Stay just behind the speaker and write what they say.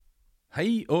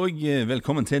Hei og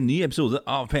velkommen til en ny episode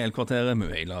av PL-kvarteret med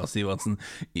meg, Lars Sivertsen,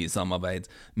 i samarbeid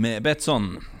med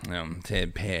Betsson.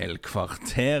 Til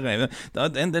PL-kvarteret. Det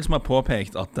er en del som har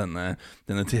påpekt at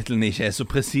denne titelen ikke er så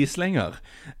presis lenger.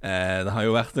 Det har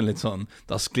jo vært en litt sånn,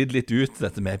 det har sklidd litt ut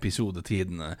dette med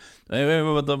episodetidene.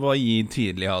 Det var gi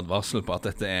tidlig advarsel på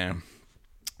at dette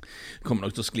kommer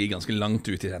nok til å skli ganske langt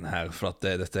ut i denne her, for at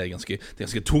dette er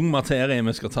ganske tung materie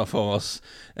vi skal ta for oss,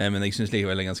 men jeg synes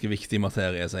likevel det er ganske viktig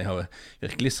materie, så jeg har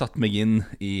virkelig satt meg inn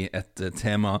i et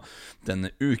tema denne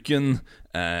uken.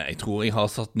 Jeg tror jeg har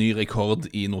satt ny rekord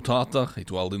i notater. Jeg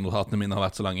tror aldri notatene mine har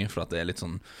vært så lange, for at det er litt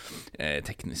sånn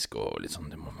teknisk og litt sånn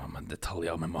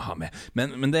detaljer vi må ha med.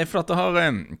 Men det er for at det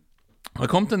har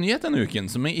kommet en nyhet denne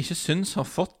uken som jeg ikke synes har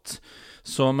fått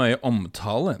så mye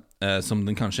omtale som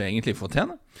den kanskje egentlig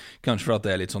fortjener. Kanskje for at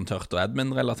det er litt sånn tørt og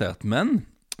admin-relatert, men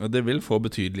det vil få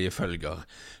betydelige følger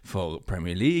for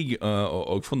Premier League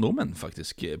og for nordmenn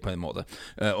faktisk på en måte.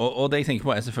 Og det jeg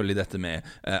tenker på er selvfølgelig dette med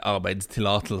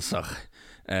arbeidstillatelser.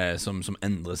 Som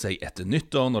endrer seg etter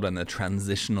nyttår når denne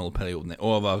transitional-perioden er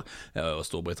over og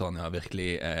Storbritannia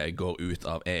virkelig går ut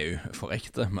av EU for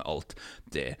ekte med alt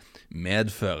det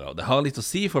medfører. Og det har litt å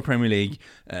si for Premier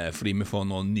League fordi vi får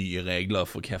noen nye regler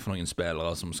for hva for noen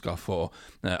spillere som skal få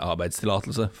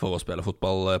arbeidstillatelse for å spille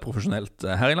fotball profesjonelt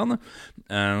her i landet.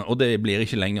 Og det blir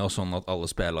ikke lenger sånn at alle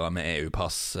spillere med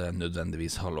EU-pass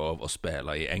nødvendigvis har lov å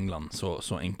spille i England.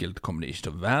 Så enkelt kommer det ikke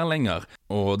til å være lenger.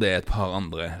 Og det er et par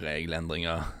andre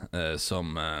regelendringer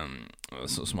som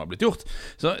har blitt gjort.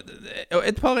 Så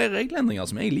et par regelendringer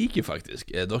som jeg liker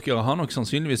faktisk. Dere har nok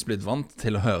sannsynligvis blitt vant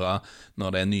til å høre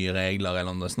når det er nye regler,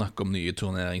 eller om det er snakk om nye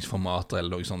turneringsformater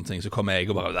eller noen sånne ting, så kommer jeg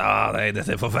og bare nei,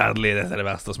 dette er forferdelig, dette er det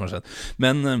verste som har skjedd.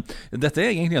 Men dette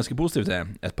er egentlig ganske positivt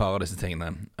til et par av disse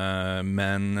tingene.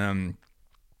 Men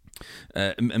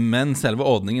selve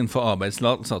ordningen for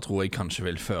arbeidstillatelser tror jeg kanskje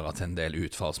vil føre til en del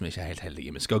utfall som ikke er helt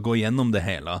heldige. Vi skal gå gjennom det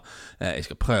hele. Jeg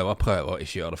skal prøve og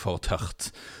ikke gjøre det for tørt.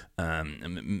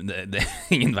 Det er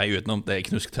ingen vei utenom. Det er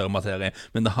knusktørr materie,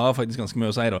 men det har faktisk ganske mye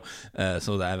å si da.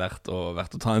 Så det er verdt å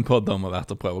ta en podd om, og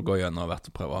verdt å prøve å gå gjennom, og verdt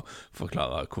å prøve å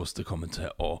forklare hvordan det kommer til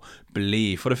å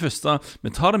bli. For det første, vi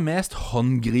tar det mest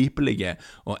håndgripelige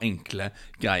og enkle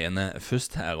greiene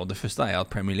først her, og det første er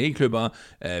at Premier League-klubber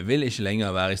vil ikke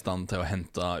lenger være i stand til å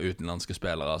hente utenlandske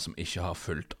spillere som ikke har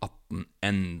fulgt 18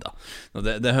 enda.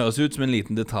 Det høres ut som en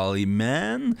liten detalj,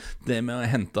 men det med å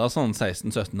hente sånn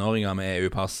 16-17-åringer med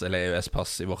EU-pass eller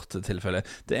EØS-pass i vårt tilfelle,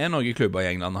 det er noe klubber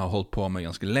i England har holdt på med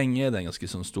ganske lenge. Det er en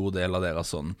ganske sånn stor del av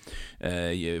deres sånn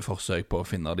forsøk på å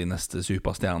finne de neste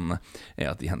superstjernene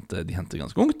er at de henter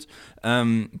ganske ungt.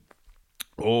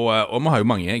 Og vi har jo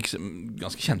mange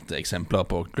ganske kjente eksempler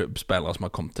på klubbspillere som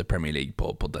har kommet til Premier League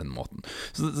på den måten.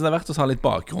 Så det er verdt å ta litt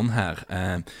bakgrunn her.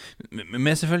 Vi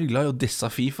er selvfølgelig glad i å disse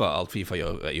FIFA. Alt FIFA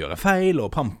gjør feil,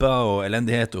 og pamper, og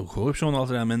elendighet, og korrupsjon og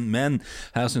alt det der, men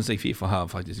her synes jeg FIFA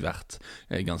har faktisk vært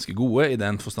ganske gode, i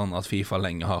den forstand at FIFA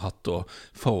lenge har hatt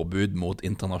forbud mot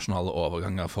internasjonale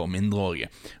overganger for mindreårige,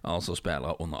 altså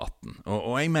spillere under 18.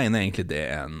 Og jeg mener egentlig det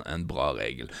er en bra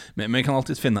regel. Men vi kan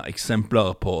alltid finne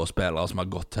eksempler på spillere som har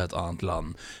gått til et annet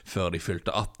land før de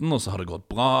fylte 18, og så har det gått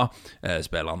bra.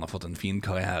 Spillerne har fått en fin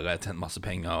karriere, tjent masse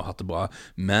penger og hatt det bra,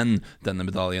 men denne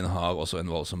medaljen har også en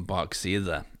voldsom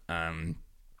bakside.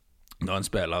 Når en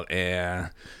spiller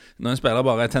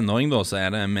bare er tenåring da, så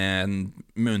er det med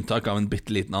unntak av en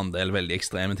bitteliten andel veldig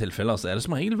ekstreme tilfeller, så er det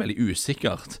som regel veldig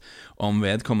usikkert om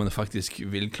vedkommende faktisk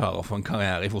vil klare å få en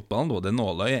karriere i fotballen. Det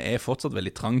nåløyet er fortsatt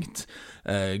veldig trangt,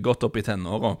 godt opp i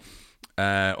tenåra.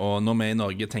 Og når vi i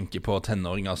Norge tenker på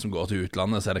tenåringer som går til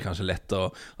utlandet, så er det kanskje lett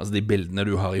altså de bildene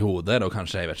du har i hodet, da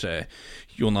kanskje, jeg vet ikke,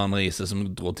 Jon Arne Riise som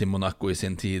dro til Monaco i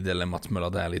sin tid, eller Mats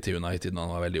Møller Dæhlie til United når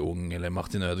han var veldig ung, eller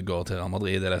Martin Ødegaard til Real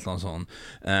Madrid, eller et eller annet sånt.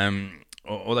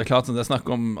 Og det er klart at det er snakk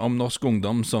om norsk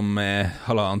ungdom som er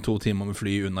 1,5-2 timer med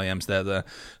fly under hjemstedet,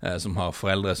 som har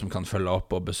foreldre som kan følge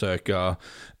opp og besøke,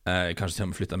 kanskje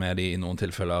til å flytte med dem i noen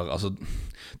tilfeller. Altså,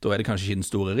 da er det kanskje ikke den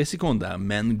store risikoen der,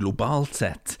 men globalt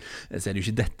sett så er det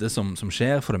jo ikke dette som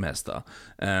skjer for det meste.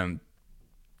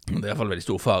 Det er i hvert fall veldig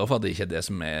stor fare for at det ikke er det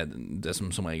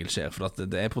som regel skjer, for at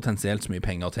det er potensielt så mye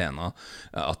penger å tjene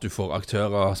at du får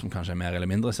aktører som kanskje er mer eller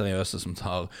mindre seriøse, som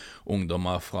tar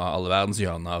ungdommer fra alle verdens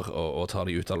hjørner og tar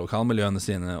de ut av lokalmiljøene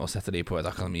sine og setter de på et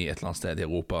akademi et eller annet sted i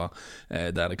Europa,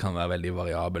 der det kan være veldig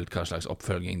variabelt hva slags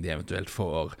oppfølging de eventuelt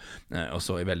får, og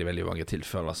så i veldig, veldig mange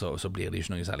tilfeller så blir det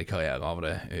ikke noe særlig karriere av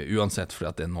det, uansett, fordi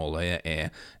at det nåløyet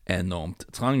er enormt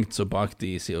trangt. Så bak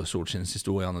de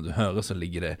solskinnshistoriene du hører, så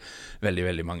ligger det veldig,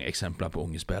 veldig mange eksempler på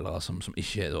unge spillere som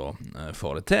ikke da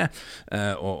får det til,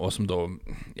 og som da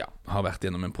har vært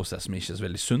gjennom en prosess som ikke er så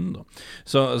veldig sunn da.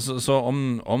 Så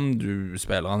om du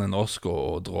spiller han i norsk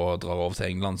og drar over til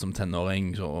England som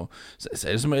tenåring, så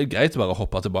er det som regel greit å bare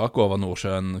hoppe tilbake over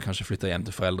Nordsjøen, kanskje flytte hjem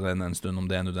til foreldrene en stund om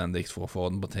det er nødvendig for å få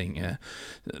den på ting.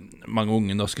 Mange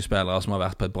unge norske spillere som har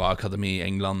vært på et bra akademi i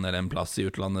England eller en plass i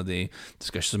utlandet, det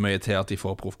skal ikke så mye til at de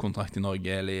får proffkontrakt i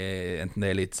Norge, eller enten det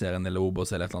er Elitserien eller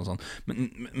Obos eller et eller annet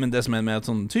sånt. Men det som er mer et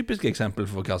sånn typisk eksempel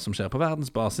for hva som skjer på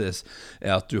verdensbasis,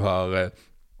 er at du har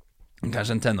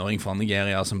kanskje en tenåring fra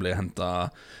Nigeria som blir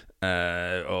hentet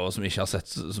og som ikke har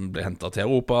sett, som blir hentet til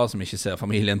Europa, som ikke ser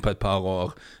familien på et par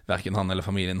år, hverken han eller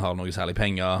familien har noe særlig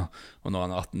penger, og når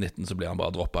han er 18-19 så blir han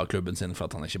bare droppet av klubben sin for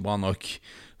at han er ikke bra nok,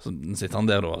 så sitter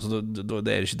han der da, så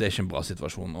det er ikke en bra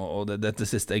situasjon, og dette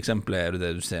siste eksempelet er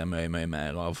det du ser mye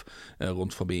mer av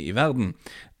rundt forbi i verden.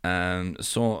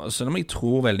 Så selv om jeg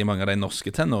tror veldig mange av de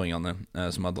norske tenåringene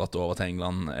som har dratt over til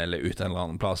England eller ut en eller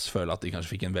annen plass, føler at de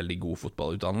kanskje fikk en veldig god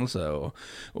fotballutdannelse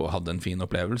og hadde en fin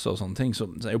opplevelse og sånne ting, så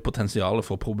er jo potensialet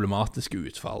for problematiske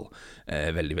utfall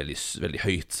veldig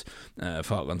høyt.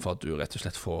 Faren for at du rett og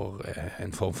slett får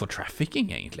en form for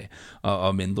trafficking egentlig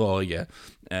av mindreårige,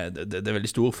 det er veldig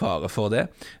stor fare for det.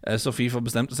 Så FIFA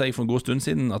bestemte seg for en god stund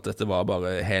siden at dette var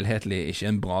bare helhetlig ikke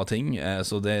en bra ting,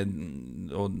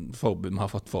 og forbundet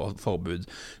har fått forbud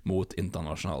mot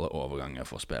internasjonale overganger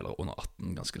for spillere under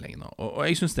 18 ganske lenge nå, og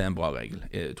jeg synes det er en bra regel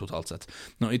totalt sett.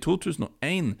 Nå, i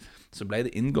 2001 så ble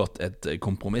det inngått et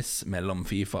kompromiss mellom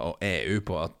FIFA og EU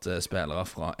på at spillere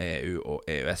fra EU og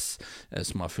EØS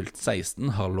som har fylt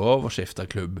 16 har lov å skifte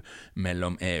klubb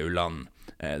mellom EU-land.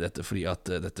 Dette fordi at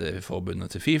dette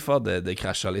forbundet til FIFA det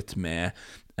krasjer litt med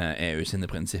EU sine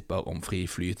prinsipper om fri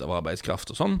flyt av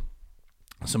arbeidskraft og sånn,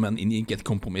 så man inngikk et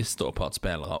kompromiss da på at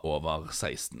spillere over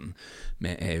 16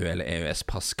 med EU eller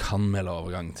EØS-pass kan melde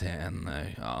overgang til en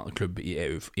klubb i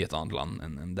EU i et annet land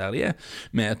enn der de er,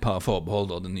 med et par forbehold,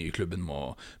 og den nye klubben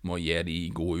må gi de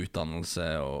god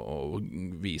utdannelse og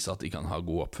vise at de kan ha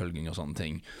god oppfølging og sånne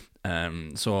ting.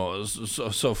 Så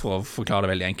for å forklare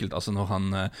det veldig enkelt, altså når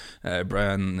han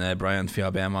Brian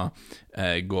Fiabema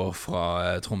går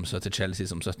fra Tromsø til Chelsea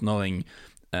som 17-åring,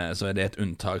 så er det et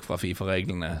unntak fra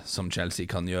FIFA-reglene som Chelsea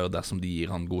kan gjøre dersom de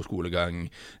gir han god skolegang,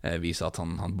 viser at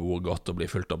han bor godt og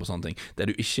blir fulgt opp og sånne ting. Det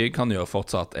du ikke kan gjøre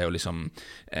fortsatt er å liksom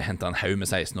hente en haug med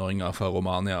 16-åringer fra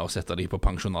Romania og sette de på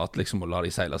pensjonat liksom, og la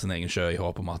de seile sin egen sjø i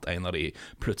håp om at en av de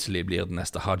plutselig blir den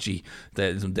neste Haji. Det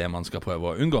er liksom det man skal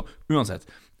prøve å unngå. Uansett,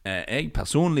 jeg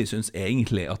personlig synes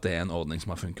egentlig at det er en ordning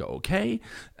som har funket ok.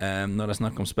 Når det er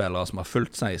snakk om spillere som har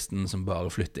fulgt 16, som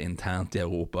bare flytter internt i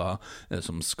Europa,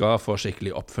 som skal få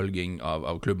skikkelig oppfølging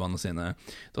av klubbene sine,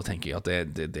 da tenker jeg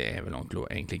at det er vel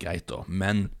egentlig greit da.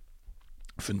 Men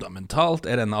fundamentalt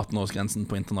er denne 18-årsgrensen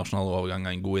på internasjonale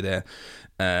overganger en god idé,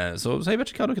 så jeg vet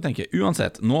ikke hva dere tenker.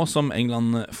 Uansett, nå som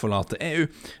England forlater EU,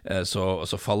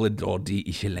 så faller da de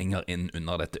ikke lenger inn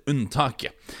under dette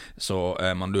unntaket, så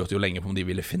man lurte jo lenge på om de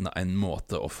ville finne en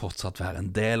måte å fortsatt være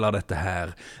en del av dette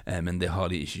her, men det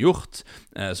har de ikke gjort.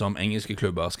 Så om engelske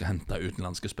klubber skal hente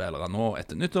utenlandske spillere nå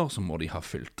etter nyttår, så må de ha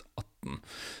fylt 18.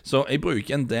 Så jeg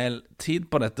bruker en del tid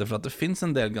på dette, for at det finnes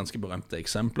en del ganske berømte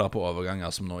eksempler på overganger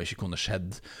som nå ikke kunne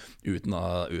skjedd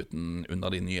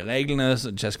under de nye reglene.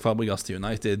 Cesc Fabregas til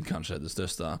United, kanskje det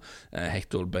største,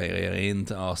 Hector Bellerin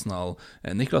til Arsenal,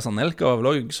 Niklas Anelka var vel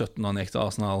også 17 når han gikk til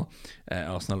Arsenal.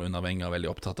 Arsenal under Wenger er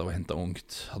veldig opptatt av å hente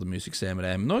ungt, hadde mye suksess med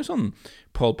det, men nå er sånn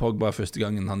Paul Pogba første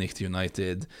gangen han gikk til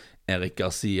United, Erik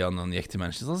Garcia når han gikk til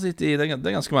Manchester City, det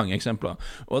er ganske mange eksempler,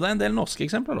 og det er en del norske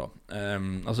eksempler da,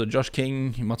 altså Josh King,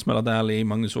 Mats Møller Dæhlie,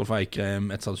 Magnus Wolff Eikrem,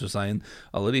 Etzad Hussein,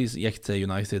 alle de gikk til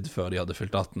United før de hadde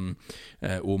fylt 18.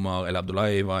 Omar El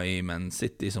Abdullahi var i Man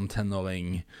City som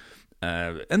tenåring.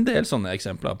 En del sånne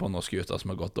eksempler på norske gutter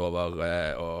som har gått over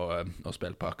og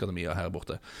spilt på akademier her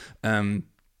borte.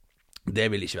 Det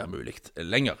vil ikke være mulig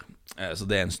lenger, så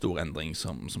det er en stor endring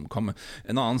som kommer.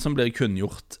 En annen som blir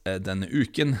kunngjort denne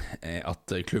uken er at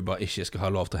klubber ikke skal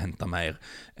ha lov til å hente mer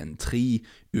enn 3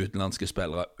 utenlandske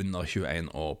spillere under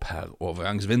 21 år per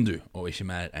overgangsvindu, og ikke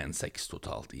mer enn 6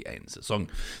 totalt i en sesong.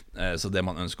 Så det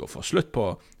man ønsker å få slutt på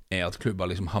er at klubber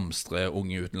liksom hamstrer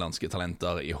unge utenlandske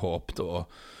talenter i håp til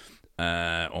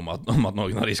om at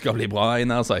noen av de skal bli bra i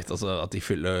nær sagt, altså at de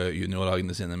fyller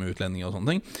juniorlagene sine med utlendinger og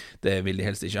sånne ting. Det vil de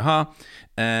helst ikke ha,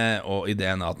 og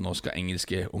ideen er at nå skal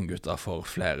engelske unggutter få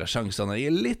flere sjanser. Jeg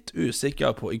er litt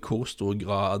usikker på i hvor stor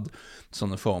grad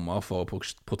sånne former for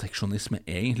proteksjonisme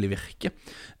egentlig virker,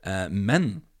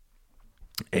 men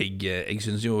Jeg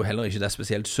synes jo heller ikke det er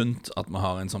spesielt sunt at vi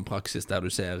har en sånn praksis der du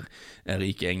ser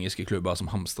rike engelske klubber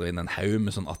som hamstrer inn en haug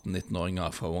med sånn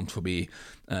 18-19-åringer fra rundt forbi,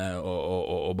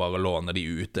 og bare låner de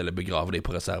ut eller begraver de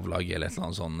på reservelaget eller et eller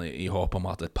annet sånt, i håp om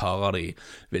at et par av de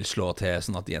vil slå til,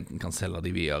 sånn at de enten kan selge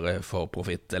de videre for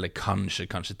profitt, eller kanskje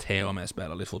til og med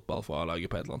spille litt fotball fra laget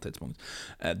på et eller annet tidspunkt.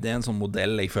 Det er en sånn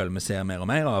modell jeg føler vi ser mer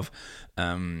og mer av.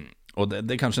 Og det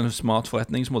er kanskje en smart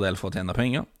forretningsmodell for å tjene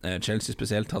penger. Chelsea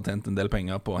spesielt har tjent en del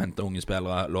penger på å hente unge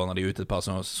spillere, låne de ut et par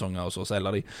sesonger og så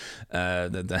selge de.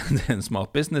 Det er en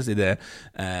smart business-idé.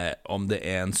 Om det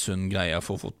er en sunn greie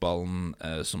for fotballen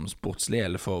som sportslig,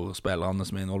 eller for spillerne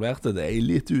som er involverte, det er jeg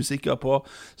litt usikker på.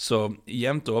 Så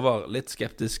jevnt over litt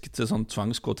skeptisk til sånn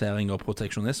tvangskvotering og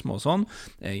proteksjonisme og sånn.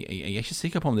 Jeg er ikke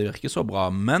sikker på om det virker så bra,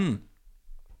 men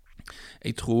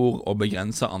jeg tror å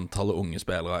begrense antallet unge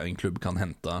spillere en klubb kan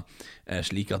hente,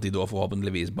 slik at de da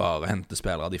forhåpentligvis bare henter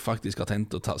spillere de faktisk har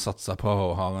tenkt å satse på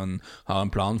og har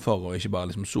en plan for, og ikke bare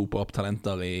liksom sope opp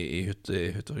talenter i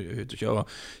hyttekjøret,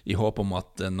 i håp om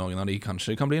at noen av de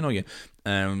kanskje kan bli noe.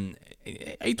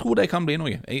 Jeg tror det kan bli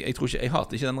noe. Jeg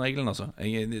hater ikke den regelen, altså.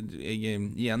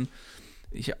 Igjen,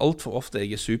 ikke alt for ofte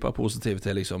jeg er superpositiv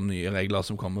til liksom nye regler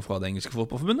som kommer fra det engelske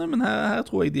fotballforbundet, men her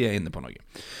tror jeg de er inne på noe.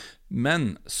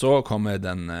 Men så kommer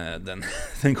den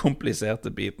kompliserte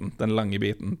biten, den lange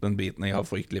biten, den biten jeg har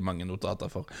fryktelig mange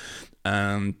notater for.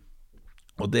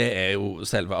 Og det er jo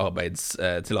selve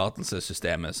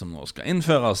arbeidstillatelsessystemet som nå skal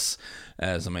innføres,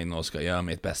 som jeg nå skal gjøre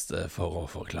mitt beste for å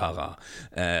forklare.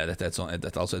 Dette er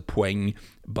altså et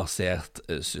poengbasert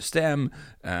system,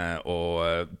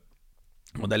 og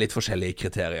det er litt forskjellige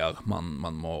kriterier man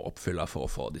må oppfylle for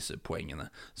å få disse poengene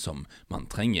som man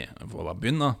trenger. For å bare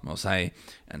begynne med å si,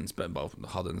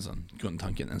 bare ha den sånn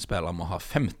grunntanken, en spiller må ha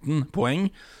 15 poeng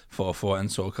for å få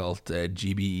en såkalt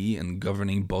GBE, en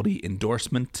Governing Body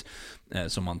Endorsement,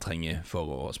 som man trenger for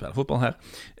å spille fotball her.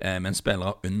 Men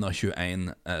spillere under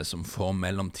 21 som får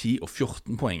mellom 10 og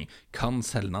 14 poeng kan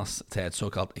selges til et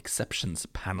såkalt Exceptions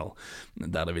Panel,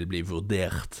 der det vil bli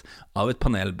vurdert av et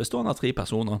panel bestående av 3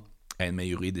 personer, en med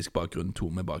juridisk bakgrunn, 2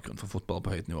 med bakgrunn for fotball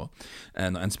på høyt nivå.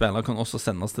 En spiller kan også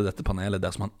sendes til dette panelet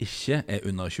dersom han ikke er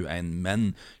under 21,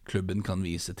 men klubben kan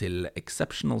vise til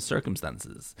exceptional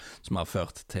circumstances, som har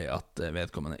ført til at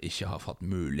vedkommende ikke har fått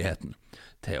muligheten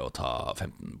til å ta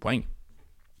 15 poeng.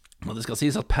 Og det skal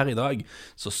sies at per i dag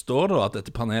så står det at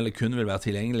dette panelet kun vil være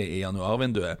tilgjengelig i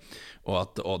januarvinduet, og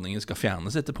at ordningen skal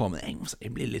fjernes etterpå, men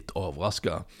jeg blir litt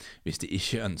overrasket hvis de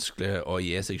ikke ønsker å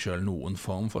gi seg selv noen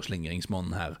form for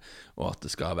slingringsmån her, og at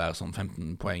det skal være sånn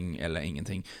 15 poeng eller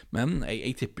ingenting. Men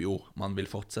jeg tipper jo man vil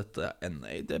fortsette,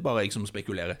 det er bare jeg som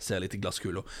spekulerer, ser litt i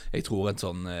glasskula. Jeg tror et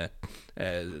sånn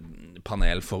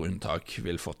panel for unntak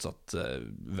vil fortsatt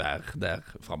være der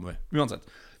fremover, uansett.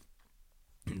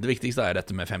 Det viktigste er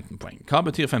dette med 15 poeng. Hva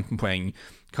betyr 15 poeng?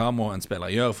 Hva må en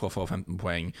spiller gjøre for å få 15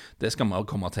 poeng? Det skal vi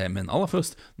komme til, men aller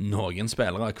først, noen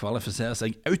spillere kvalifiserer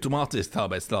seg automatisk til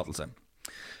arbeidstillatelse.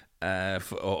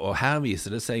 Og her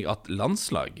viser det seg at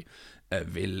landslag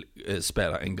vil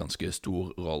spille en ganske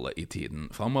stor rolle i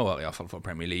tiden fremover, i hvert fall for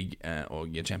Premier League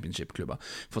og Championship-klubber.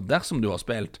 For dersom du har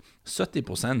spilt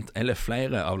 70% eller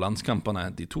flere av landskampene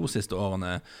de 2 siste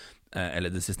årene,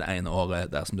 eller det siste ene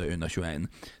året dersom du er under 21,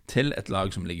 til et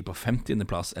lag som ligger på 50.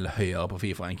 plass eller høyere på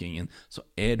FIFA-rankingen, så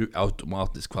er du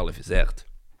automatisk kvalifisert.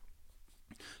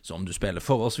 Så om du spiller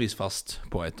forholdsvis fast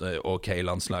på et ok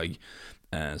landslag,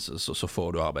 så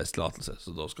får du arbeidstillatelse,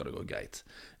 så da skal det gå greit.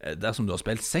 Dersom du har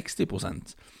spilt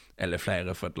 60% eller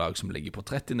flere for et lag som ligger på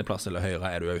 30. plass eller høyere,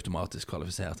 er du automatisk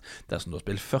kvalifisert. Dersom du har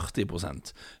spilt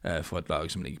 40% for et lag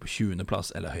som ligger på 20.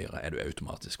 plass eller høyere, er du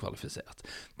automatisk kvalifisert.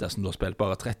 Dersom du har spilt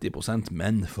bare 30%,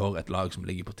 men for et lag som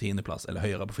ligger på 10. plass eller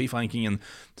høyere på FIFA-rankingen,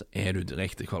 så er du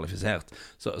direkte kvalifisert.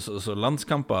 Så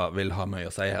landskamper vil ha mye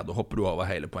å si her. Da hopper du over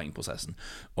hele poengprosessen.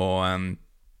 Og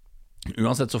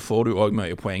uansett så får du også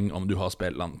mye poeng om du har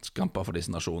spilt landskamper for disse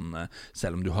nasjonene,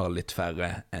 selv om du har litt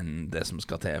færre enn det som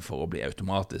skal til for å bli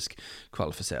automatisk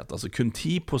kvalifisert. Altså kun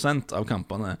 10% av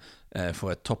kampene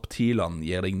for et topp 10-land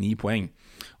gir deg 9 poeng,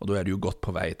 og da er du jo godt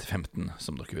på vei til 15,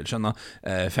 som dere vil skjønne.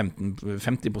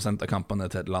 50% av kampene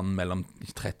til et land mellom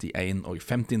 31 og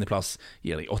 50. plass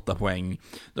gir deg 8 poeng.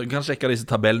 Dere kan sjekke disse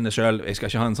tabellene selv. Jeg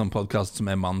skal ikke ha en sånn podcast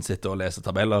som en mann sitter og leser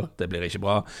tabeller, det blir ikke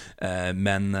bra,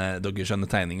 men dere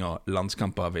skjønner tegninger.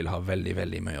 Landskamper vil ha veldig,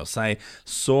 veldig mye å si,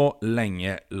 så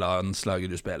lenge landslaget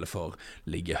du spiller for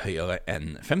ligger høyere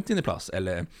enn 50. plass,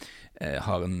 eller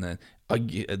har en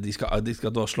de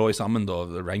skal da slå sammen da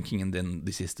rankingen din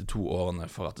de siste 2 årene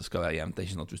for at det skal være jevnt. Det er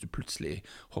ikke sånn at hvis du plutselig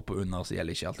hopper under, så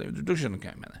gjelder ikke alt. Du skjønner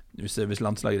hva jeg mener. Hvis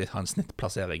landslaget ditt har en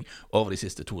snittplassering over de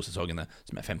siste 2 sesongene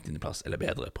som er 15. plass eller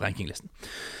bedre på rankinglisten.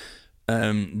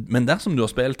 Men dersom du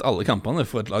har spilt alle kampene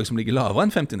for et lag som ligger lavere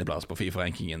enn 15. plass på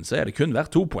FIFA-rankingen, så det kun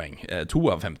verdt 2 poeng, 2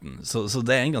 av 15. Så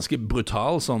det en ganske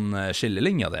brutal sånn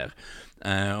skillelinje der.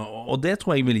 Og det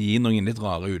tror jeg vil gi noen litt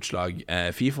rare utslag.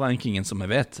 FIFA-rankingen, som vi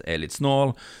vet, litt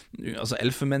snål. Altså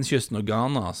Elfenbenskysten og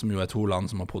Ghana, som jo 2 land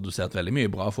som har produsert veldig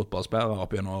mye bra fotballspillere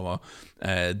opp gjennom året,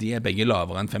 de begge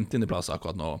lavere enn 15. plass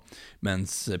akkurat nå.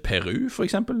 Mens Peru, for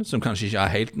eksempel, som kanskje ikke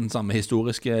har helt den samme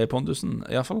historiske pondusen,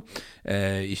 i hvert fall,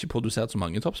 ikke produsert så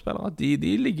mange toppspillere,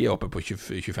 de ligger oppe på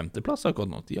 25. plass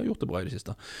akkurat nå. De har gjort det bra i det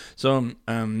siste. Så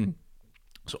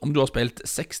om du har spilt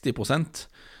 60%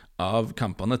 av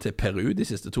kampene til Peru de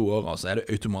siste 2 årene, så det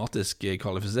automatisk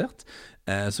kvalifisert.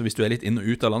 Så hvis du litt inn og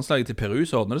ut av landslaget til Peru,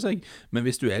 så ordner det seg. Men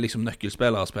hvis du liksom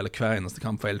nøkkelspiller og spiller hver eneste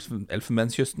kamp for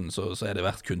Elfenbenskysten, så det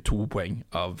verdt kun 2 poeng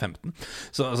av 15.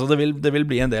 Så det vil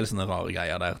bli en del sånne rare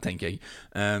greier der, tenker jeg.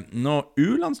 Når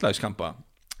U-landslagskamper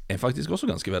faktisk også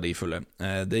ganske verdifulle.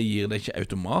 Det gir deg ikke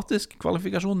automatisk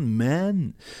kvalifikasjon,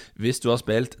 men hvis du har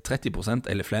spilt 30%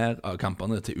 eller flere av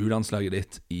kampene til U-landslaget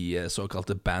ditt i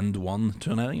såkalte Band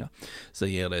 1-turneringer, så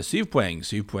gir det 7 poeng.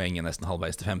 7 poeng nesten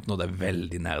halvveis til 15, og det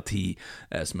veldig nær 10,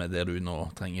 som det du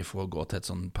nå trenger for å gå til et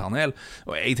sånn panel.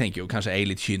 Og jeg tenker jo, kanskje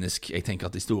litt kynisk, jeg tenker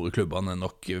at de store klubbene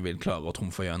nok vil klare å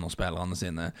trumfe gjennom spillerne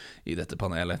sine i dette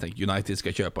panelet. Jeg tenker United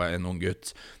skal kjøpe en ung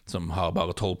gutt som har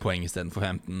bare 12 poeng i stedet for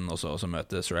 15, og så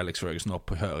møter Sir Alex Ferguson opp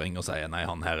på høring og sier nei,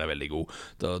 han her veldig god.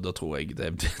 Da tror jeg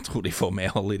tror de får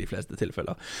medhold i de fleste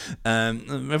tilfeller.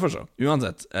 Vi får se.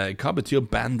 Uansett, hva betyr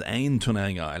Band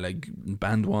 1-turneringer, eller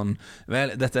Band 1?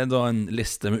 Vel, dette da en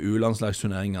liste med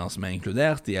U-landslagsturneringer som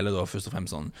inkludert. Det gjelder da først og fremst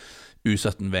sånn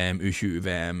U17-VM,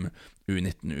 U20-VM,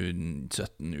 U19,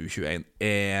 U17, U21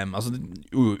 EM, altså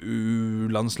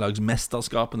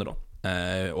U-landslagsmesterskapene da.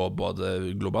 Og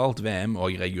både globalt VM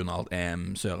og regionalt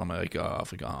EM, Sør-Amerika,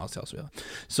 Afrika, Asia og så videre.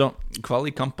 Så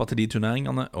kvalikkamper til de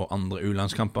turneringene og andre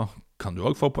U-landskamper kan du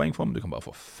også få poeng for, men du kan bare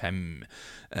få 5,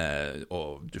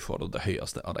 og du får det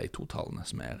høyeste av de 2 tallene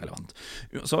som relevant.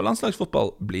 Så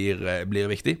landslagsfotball blir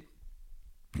viktig.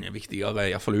 Viktigere,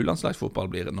 i hvert fall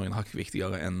U-landslagsfotball blir noen hakk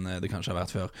viktigere enn det kanskje har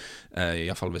vært før, i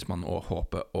hvert fall hvis man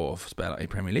håper å spille i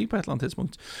Premier League på et eller annet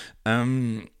tidspunkt.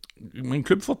 Men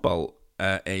klubbfotball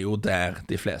jo der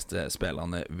de fleste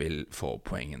spillerne vil få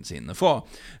poengene sine fra.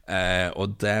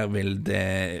 Og der vil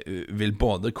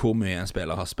både hvor mye en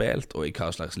spiller har spilt, og i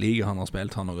hva slags liga han har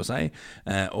spilt, har noe å si,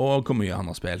 og hvor mye han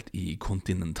har spilt i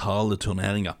kontinentale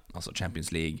turneringer, altså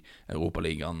Champions League,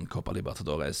 Europaligaen, Copa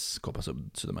Libertadores, Copa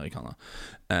Sudamericana.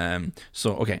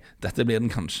 Så ok, dette blir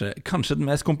kanskje den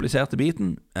mest kompliserte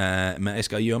biten, men jeg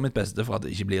skal gjøre mitt beste for at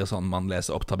det ikke blir sånn man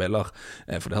leser opp tabeller,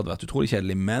 for det hadde vært utrolig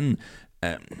kjedelig, men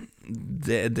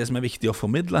det som viktig å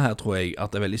formidle her, tror jeg,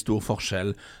 at det veldig stor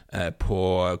forskjell på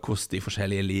hvordan de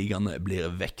forskjellige ligaene blir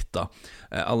vekta.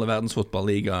 Alle verdens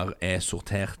fotballligaer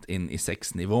sortert inn i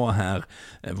 6 nivåer her,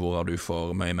 hvor du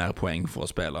får mye mer poeng for å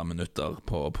spille minutter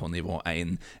på nivå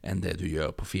 1 enn det du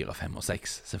gjør på 4, 5 og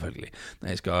 6, selvfølgelig.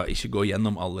 Jeg skal ikke gå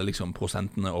gjennom alle liksom,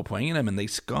 prosentene og poengene, men det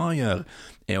jeg skal gjøre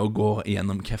å gå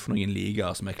gjennom hva for noen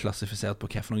ligaer som klassifisert på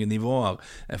hva for noen nivåer,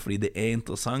 fordi det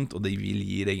interessant, og det vil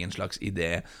gi deg en slags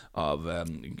idé av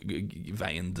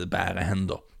veien det bærer hen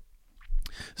da.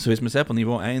 Så hvis vi ser på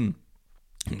nivå 1,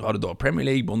 da har du da Premier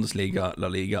League, Bundesliga, La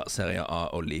Liga, Serie A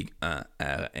og Ligue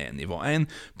 1 nivå 1.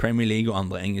 Premier League og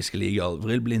andre engelske ligaer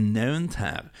vil bli nevnt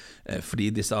her, fordi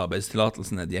disse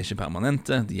arbeidstillatelsene de ikke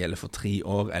permanente, de gjelder for 3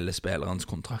 år eller spillerens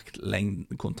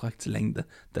kontraktslengde,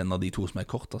 den av de 2 som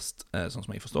kortest, sånn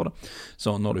som jeg forstår det.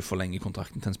 Så når du forlenger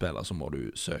kontrakten til en spiller, så må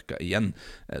du søke igjen.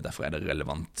 Derfor det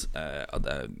relevant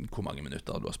hvor mange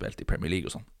minutter du har spilt i Premier League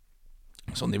og sånn.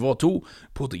 Så nivå 2,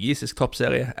 portugisisk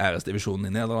toppserie, RS-divisjonen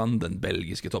i Nederland, den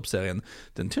belgiske toppserien,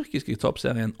 den tyrkiske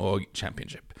toppserien og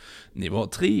Championship. Nivå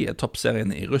 3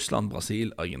 toppseriene i Russland, Brasil,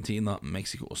 Argentina,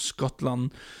 Mexico og Skottland.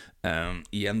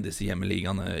 Igjen disse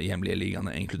hjemlige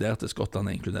ligene inkludert. Skottland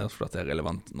inkludert for at det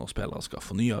relevant når spillere skal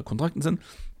fornye kontrakten sin.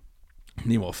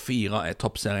 Nivå 4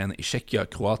 toppseriene i Tsjekkia,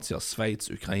 Kroatia,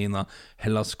 Sveits, Ukraina,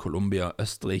 Hellas, Colombia,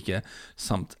 Østerrike,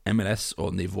 samt MLS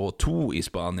og nivå 2 i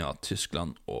Spania,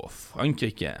 Tyskland og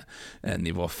Frankrike.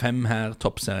 Nivå 5 her,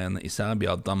 toppseriene i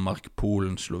Serbia, Danmark,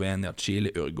 Polen, Slovenia,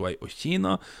 Chile, Uruguay og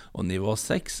Kina, og nivå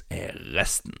 6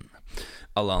 resten.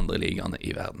 Alle andre ligaene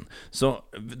i verden. Så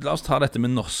la oss ta dette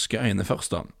med norske øyne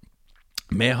først da.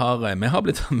 Vi har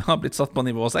blitt satt på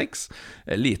nivå 6.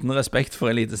 Liten respekt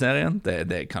for eliteserien.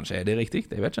 Det kanskje det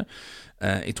riktig, jeg vet ikke.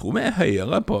 Jeg tror vi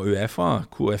høyere på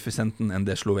UEFA-koeffisienten enn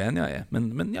det Slovenia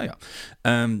men ja.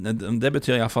 Det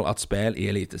betyr i hvert fall at spill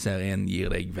i eliteserien gir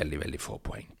deg veldig, veldig få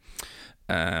poeng.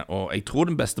 Og jeg tror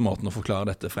den beste måten å forklare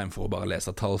dette fremfor å bare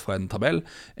lese tall fra en tabell,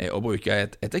 å bruke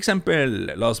et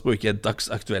eksempel. La oss bruke et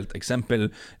dagsaktuelt eksempel.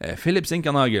 Philip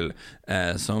Sinkernagel,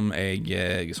 som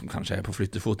kanskje er på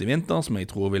flyttefot i vinter, som jeg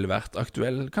tror ville vært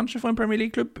aktuell kanskje for en Premier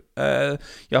League-klubb. I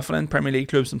hvert fall en Premier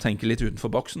League-klubb som tenker litt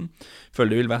utenfor boksen.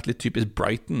 Føler det ville vært litt typisk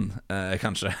Brighton,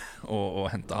 kanskje, å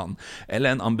hente han.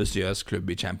 Eller en ambisiøs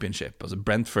klubb i Championship. Altså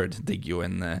Brentford digger jo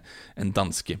en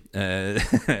danske.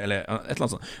 Eller et eller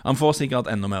annet sånt. Han får sikkert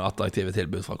enda mer attraktive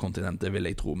tilbud fra kontinentet, vil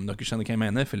jeg tro. Men dere skjønner hva jeg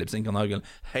mener. Philip Sinkernagel,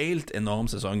 helt enorm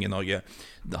sesong i Norge.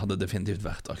 Det hadde definitivt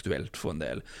vært aktuelt for en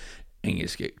del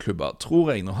engelske klubber, tror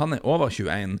jeg. Når han er over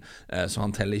 21, så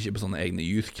han teller ikke på sånne egne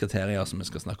youth-kriterier som vi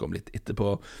skal snakke om litt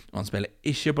etterpå. Og han spiller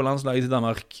ikke på landslaget til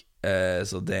Danmark,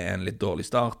 så det er en litt dårlig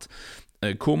start.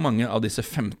 Hvor mange av disse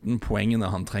 15 poengene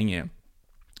han trenger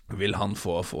vil han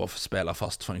få for å spille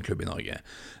fast for en klubb i Norge?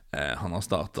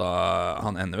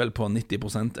 Han ender vel på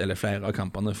 90% eller flere av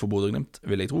kampene for Bodø Glimt,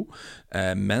 vil jeg tro.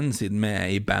 Men siden vi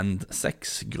er i band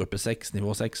 6, gruppe 6,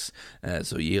 nivå 6,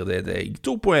 så gir det deg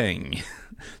 2 poeng.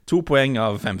 2 poeng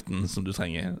av 15 som du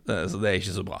trenger, så det er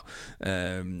ikke så bra.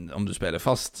 Om du spiller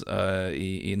fast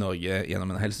i Norge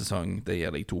gjennom en hel sesong, det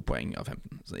gir deg 2 poeng av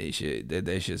 15. Så det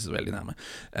er ikke så veldig nærme.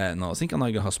 Når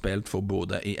Sinkernagel har spilt for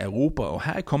Bodø i Europa, og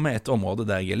her kommer et område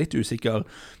der jeg er litt usikker,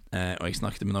 og jeg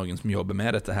snakket med noen som jobber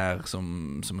med dette her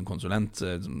som en konsulent,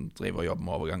 som driver og jobber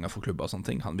med overganger for klubber og sånne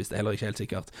ting. Han visste heller ikke helt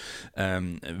sikkert.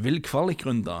 Vil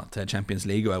kvalikrunder til Champions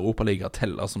League og Europaliga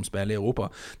telle som spiller i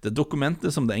Europa? Det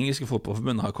dokumentet som det engelske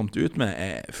fotballforbundet har kommet ut med,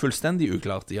 er fullstendig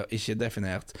uklart. De har ikke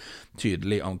definert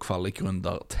tydelig om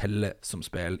kvalikrunder teller som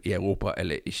spill i Europa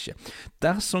eller ikke.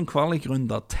 Dersom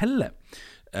kvalikrunder teller,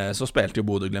 så spilte jo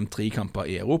Bodø Glimt 3 kamper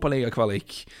i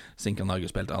Europaliga-kvalik. Sinkernagel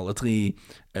spilte alle 3.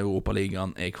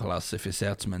 Europaligaen er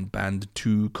klassifisert som en Band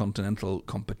 2 Continental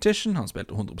Competition. Han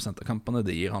spilte 100% av kampene.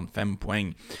 Det gir han 5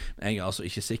 poeng. Jeg er altså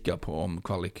ikke sikker på om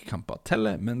kvalikkamper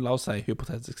teller, men la oss si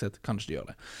hypotetisk sett kanskje de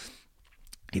gjør det.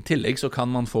 I tillegg så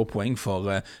kan man få poeng for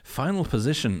final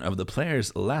position of the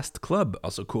players last club,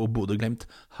 altså hvor Bodø Glimt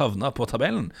havna på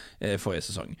tabellen forrige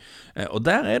sesong. Og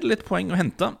der er det litt poeng å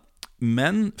hente.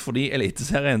 Men fordi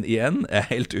Eliteserien igjen er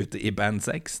helt ute i band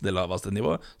 6, det laveste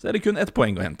nivået, så er det kun 1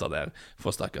 poeng å hente der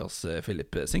for stakkars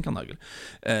Philip Sinkernagel.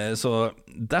 Så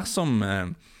dersom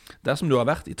du har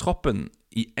vært i troppen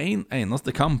i en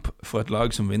eneste kamp for et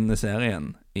lag som vinner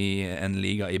serien i en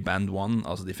liga i Band 1,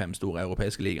 altså de 5 store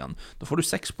europeiske ligaene, da får du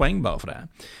 6 poeng bare for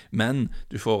det. Men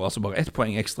du får altså bare 1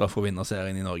 poeng ekstra for å vinne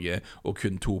serien i Norge, og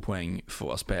kun 2 poeng for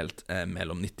å ha spilt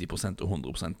mellom 90% og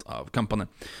 100% av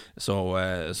kampene. Så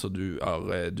du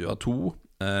har 2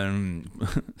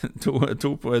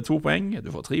 poeng,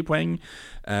 du får 3 poeng,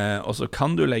 og så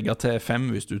kan du legge til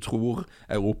 5 hvis du tror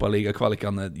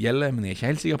Europaliga-kvalikene gjelder, men jeg er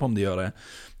ikke helt sikker på om de gjør det.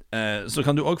 Så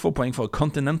kan du også få poeng for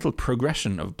Continental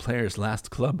Progression of Players Last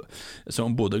Club. Så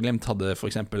om Bodø Glimt hadde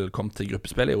for eksempel kommet til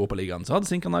gruppespill i Europaligaen, så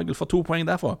hadde Sinkernagel fått 2 poeng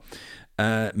derfra.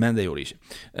 Men det gjorde de ikke.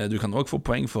 Du kan også få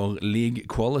poeng for League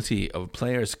Quality of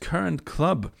Players Current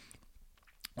Club.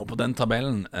 Og på den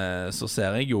tabellen så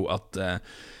ser jeg jo at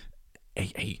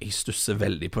jeg stusser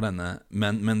veldig på denne,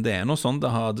 men det er noe sånn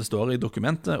det står i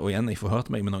dokumentet, og igjen, jeg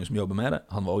forhørte meg med noen som jobber med det,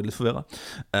 han var også litt forvirret.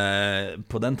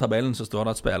 På den tabellen så står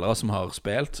det at spillere som har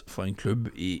spilt for en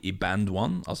klubb i Band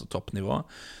 1, altså toppnivå,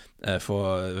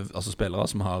 altså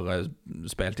spillere som har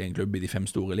spilt i en klubb i de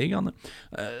 5 store ligaene,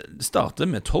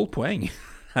 starter med 12 poeng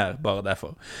her, bare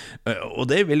derfor. Og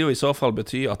det vil jo i så fall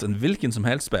bety at en hvilken som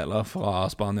helst spiller fra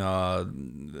Spania,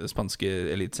 spanske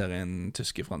elitserien,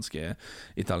 tyske, franske,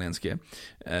 italienske,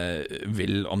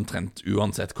 vil omtrent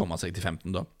uansett komme seg til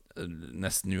 15 da.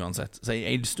 Nesten uansett. Så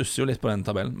jeg stusser jo litt på den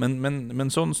tabellen, men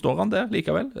sånn står han der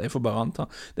likevel. Jeg får bare anta.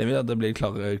 Det vil at det blir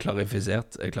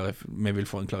klarifisert. Vi vil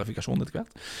få en klarifikasjon etter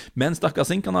hvert. Men stakkars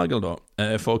Sinkernagel da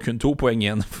får kun 2 poeng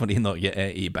igjen fordi Norge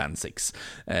er i band 6.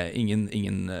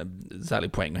 Ingen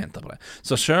særlig poeng å hente på det.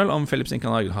 Så selv om Philip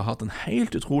Sinkernagel har hatt en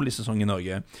helt utrolig sesong i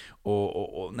Norge,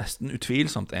 og nesten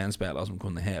utvilsomt er en spiller som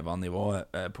kunne heve nivået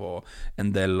på en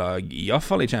del lag, i hvert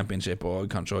fall i Championship og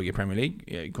kanskje også i Premier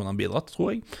League, kunne han bidratt,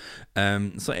 tror jeg.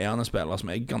 Så er han en spiller som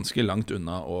er ganske langt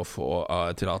unna å få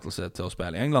tillatelse til å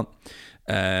spille i England.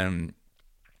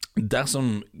 Dersom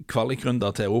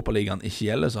kvalikrunder til Europaligaen ikke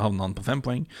gjelder, så havner han på 5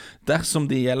 poeng. Dersom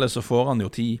de gjelder, så får han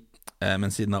jo 10.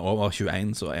 Men siden han er over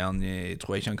 21, så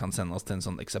tror jeg ikke han kan sendes til en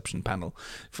sånn exception panel,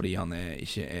 fordi han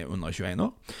ikke er under 21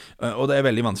 år. Og det er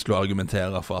veldig vanskelig å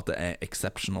argumentere for at det er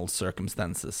exceptional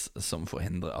circumstances som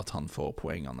forhindrer at han får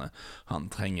poengene han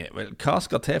trenger. Vel, hva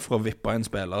skal til for å vippe en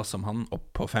spiller som han opp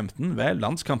på 15? Vel,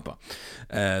 landskamper.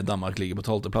 Danmark ligger på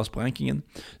 12. plass på rankingen,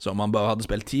 så om han bare hadde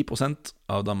spilt 10%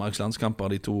 av Danmarks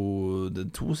landskamper de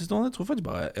to siste årene, jeg tror faktisk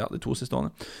bare, ja, de 2 siste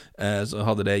årene, så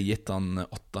hadde det gitt han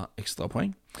 8 ekstra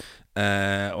poeng.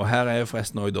 Og her jo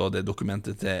forresten også da det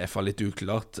dokumentet til FA litt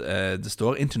uklart. Det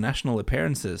står international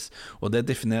appearances, og det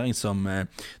definering som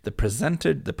the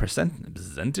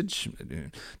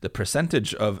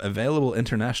percentage of available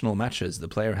international matches the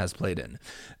player has played in.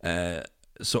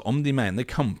 Så om de mener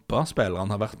kamper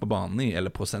spilleren har vært på banen i, eller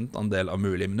prosentandel av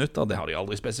mulige minutter, det har de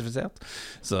aldri spesifisert.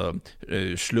 Så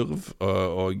slurv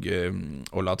og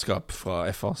latskap fra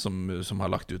FA som har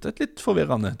lagt ut et litt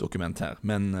forvirrende dokument her.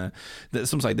 Men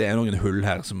som sagt, det noen hull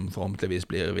her som forhåpentligvis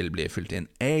vil bli fylt inn.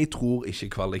 Jeg tror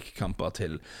ikke kvalikkamper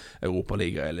til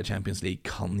Europaliga eller Champions League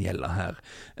kan gjelde her.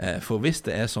 For hvis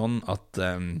det sånn at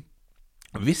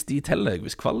hvis de teller,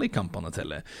 hvis kvalikkampene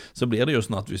teller, så blir det jo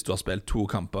sånn at hvis du har spilt 2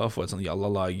 kamper for et sånn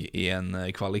jallalag i en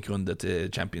kvalikrunde til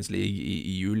Champions League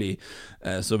i juli,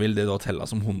 så vil det da telle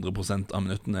som 100% av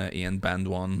minuttene i en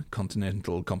Band 1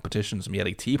 Continental Competition som gir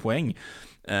deg 10 poeng.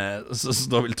 Så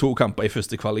da vil 2 kamper i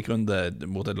første kvalikrunde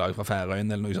mot et lag fra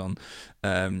Færøyene eller noe sånt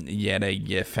gi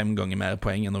deg 5 ganger mer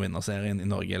poeng enn å vinne serien i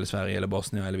Norge eller Sverige eller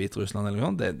Bosnia eller Hviterussland eller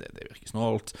noe sånt. Det virker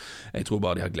snålt. Jeg tror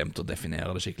bare de har glemt å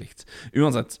definere det skikkelig.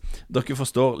 Uansett, dere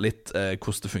forstår litt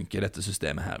hvordan det funker i dette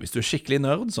systemet her. Hvis du skikkelig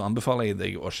nerd, så anbefaler jeg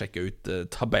deg å sjekke ut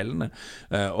tabellene,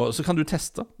 og så kan du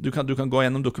teste. Du kan gå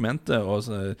gjennom dokumentet, og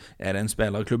så det en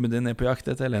spiller klubben din på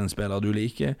jakt etter, eller en spiller du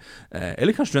liker,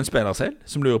 eller kanskje du en spiller selv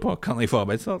som lurer på, kan jeg få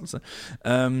arbeidstillatelse?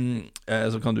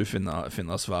 Så kan du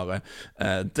finne svaret.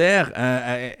 Der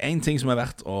en ting som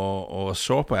verdt å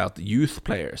se på at youth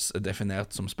players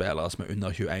definert som spillere som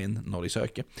under 21 når de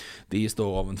søker. De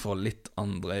står ovenfor litt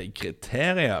andre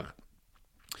kriterier.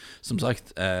 Som sagt,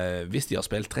 hvis de har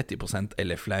spilt 30%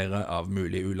 eller flere av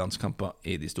mulige U-landskamper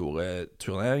i de store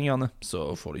turneringene,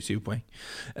 så får de 7 poeng.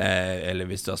 Eller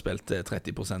hvis de har spilt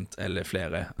 30% eller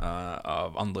flere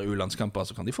av andre U-landskamper,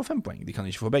 så kan de få 5 poeng. De kan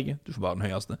ikke få begge, du får bare den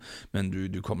høyeste, men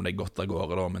du kommer deg godt av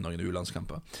gårde da med noen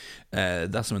U-landskamper.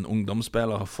 Dersom en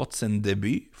ungdomsspiller har fått sin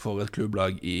debut for et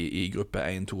klubblag i gruppe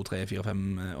 1, 2, 3, 4,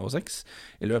 5 og 6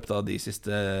 i løpet av de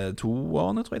siste 2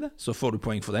 årene, tror jeg det, så får du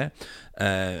poeng for det.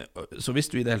 Så hvis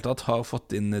du i det hele tatt har fått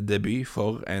din debut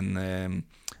for en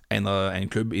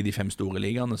klubb i de 5 store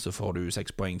ligaene, så får du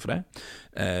 6 poeng for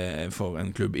det. For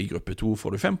en klubb i gruppe 2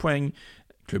 får du 5 poeng.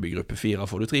 Klubb i gruppe 4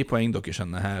 får du 3 poeng. Dere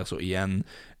skjønner her, så igjen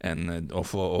å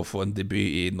få en debut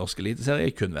i den norske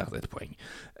eliteserie kun verdt 1 poeng.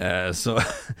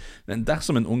 Men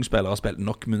dersom en ung spiller har spilt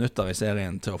nok minutter i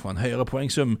serien til å få en høyere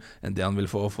poengsum enn det han vil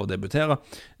få for å debutere,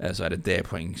 så det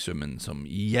poengsummen som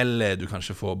gjelder. Du kan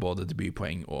ikke få både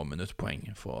debutpoeng og minuttpoeng,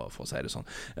 for å si det sånn.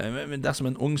 Men dersom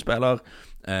en ung spiller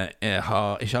ikke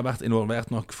har vært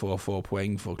involvert nok for å få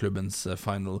poeng for klubbens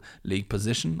final league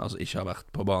position, altså ikke har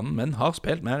vært på banen, men har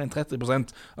spilt mer enn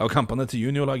 30% av kampene til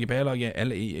juniorlaget, B-laget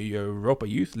eller i Europa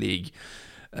Youth League,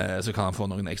 så kan han få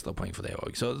noen ekstra poeng for det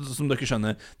også. Så som dere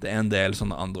skjønner, det en del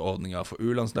sånne andre ordninger for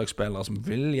U-landslagsspillere som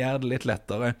vil gjøre det litt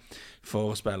lettere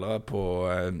for spillere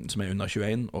som under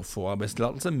 21 å få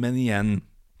arbeidstillatelse, men igjen,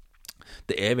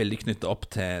 det veldig knyttet opp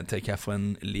til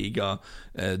hvilken liga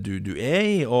du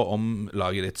i, og om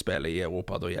laget ditt spiller i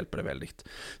Europa, da hjelper det veldig.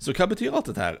 Så hva betyr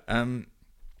alt dette her?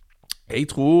 Jeg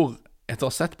tror, etter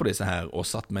å ha sett på disse her, og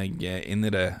satt meg inn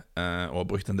i det, og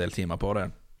brukt en del timer på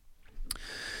det,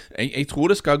 jeg tror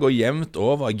det skal gå jevnt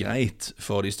over greit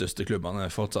for de største klubbene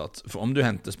fortsatt. For om du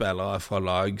henter spillere fra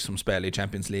lag som spiller i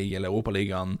Champions League eller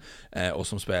Europaligaen, og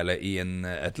som spiller i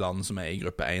et land som i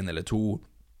gruppe 1 eller 2,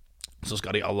 så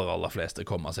skal de aller fleste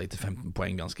komme seg til 15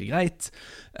 poeng ganske greit.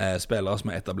 Spillere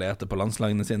som etablerte på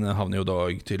landslagene sine havner jo da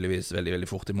tydeligvis veldig,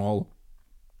 veldig fort i mål.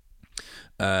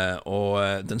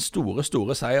 Og den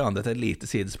store seieren, dette et lite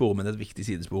sidespor, men det et viktig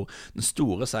sidespor, den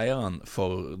store seieren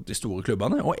for de store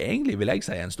klubbene, og egentlig vil jeg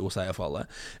si en stor seier for alle,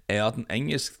 at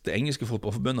det engelske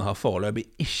fotballforbundet har foreløpig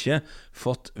ikke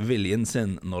fått viljen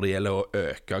sin når det gjelder å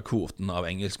øke kvoten av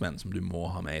engelskmenn som du må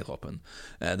ha med i troppen.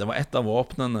 Det var et av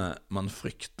våpnene man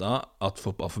frykta at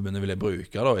fotballforbundet ville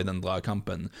bruke da, i den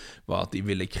dragkampen, var at de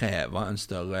ville kreve en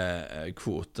større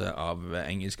kvote av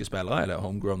engelske spillere, eller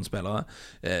homegrown spillere,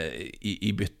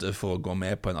 i bytte for å gå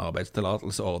med på en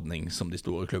arbeidstillatelseordning som de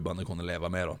store klubbene kunne leve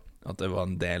med da. At det var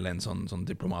en del av en sånn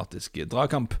diplomatisk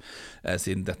dragkamp,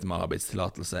 siden dette med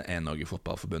arbeidstillatelse noe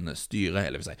fotballforbundet styrer,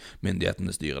 eller vil si,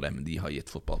 myndighetene styrer det, men de har gitt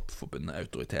fotballforbundet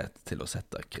autoritet til å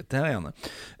sette kriteriene,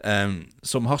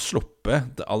 som har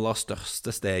sluppet det aller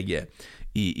største steget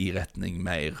i retning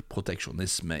mer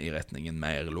proteksjonisme, i retningen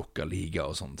mer lukka liga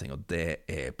og sånne ting, og det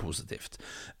positivt.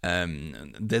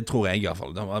 Det tror jeg i hvert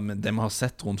fall. Det vi har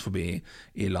sett rundt forbi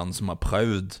i land som har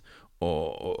prøvd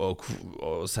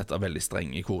og sette veldig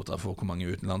strenge kvoter for hvor mange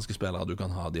utenlandske spillere du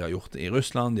kan ha. De har gjort det i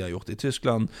Russland, de har gjort det i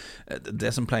Tyskland.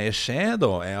 Det som pleier å skje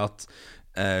da, er at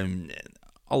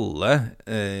alle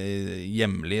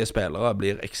hjemlige spillere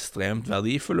blir ekstremt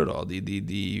verdifulle da.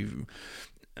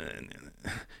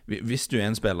 Hvis du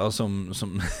en spiller som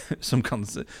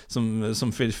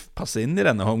passer inn i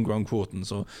denne homegrown-kvoten,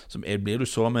 så blir du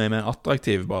så mye mer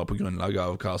attraktiv bare på grunnlag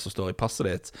av hva som står i passet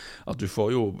ditt, at du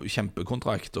får jo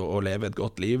kjempekontrakt og lever et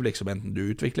godt liv, liksom, enten du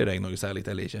utvikler deg noe særlig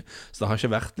eller ikke. Så det har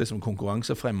ikke vært liksom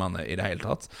konkurransefremmende i det hele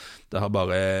tatt. Det har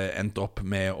bare endt opp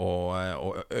med å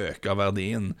øke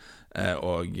verdien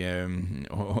og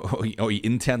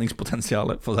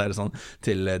inntjeningspotensialet, for å si det sånn,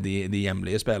 til de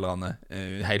hjemlige spillerne,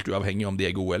 helt uavhengig om de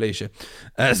er gode eller ikke.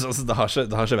 Så det har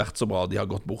ikke vært så bra. De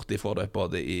har gått bort ifra det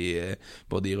både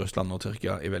i Russland og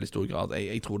Tyrkia i veldig stor grad.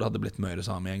 Jeg tror det hadde blitt mye det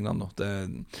samme i England nå.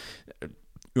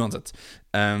 Uansett,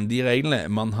 de reglene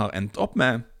man har endt opp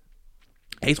med,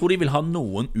 jeg tror de vil ha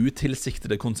noen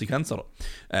utilsiktede konsekvenser da.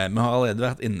 Vi har allerede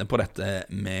vært inne på dette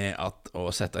med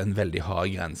å sette en veldig hard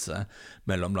grense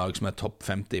mellom lag som er topp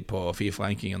 50 på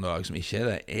FIFA-rankingen og lag som ikke er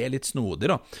det, litt snodig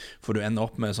da. For du ender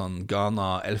opp med sånn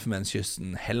Ghana,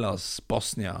 Elfenbenskysten, Hellas,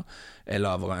 Bosnia er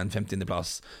lavere enn 50.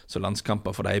 plass, så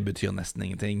landskamper for deg betyr nesten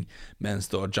ingenting, mens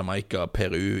da Jamaica,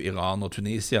 Peru, Iran og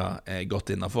Tunisia er godt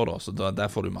innenfor da, så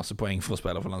der får du masse poeng for å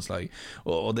spille for landslag,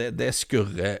 og det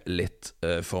skurrer litt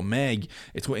for meg.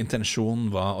 Jeg tror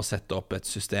intensjonen var å sette opp et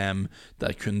system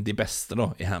der kun de beste da,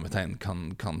 i hermetegn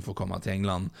kan få komme til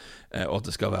England, og at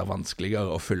det skal være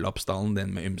vanskeligere å fylle opp stallen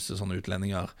din med ymse sånne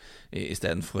utlendinger, i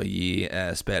stedet for å gi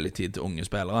spilletid til unge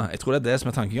spillere. Jeg tror det er det som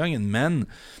er tankegangen, men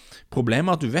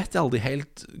problemet er at du vet aldri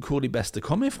helt hvor de beste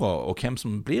kommer ifra, og hvem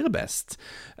som blir best.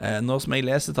 Nå som jeg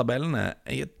leser tabellene,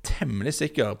 jeg er temmelig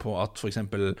sikker på at for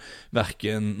eksempel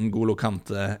hverken N'Golo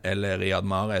Kante eller Riyad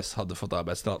Mahrez hadde fått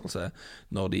arbeidstillatelse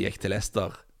når de gikk til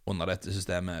Leicester under dette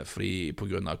systemet, fordi på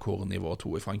grunn av hvor nivå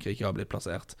 2 i Frankrike har blitt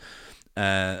plassert.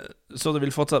 Så det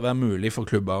vil fortsatt være mulig for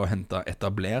klubber å hente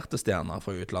etablerte stjerner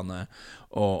fra utlandet,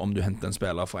 og om du henter en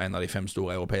spiller fra en av de 5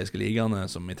 store europeiske ligene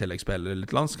som i tillegg spiller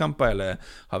litt landskamper eller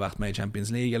har vært med i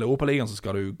Champions League eller Europaligaen, så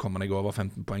skal du komme deg over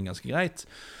 15 poeng ganske greit.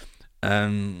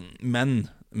 Men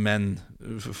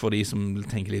for de som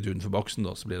tenker litt utenfor boksen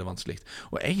da, så blir det vanskelig.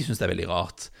 Og jeg synes det er veldig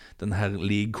rart, den her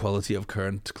League Quality of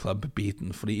Current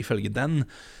Club-biten, fordi ifølge den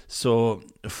så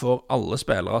får alle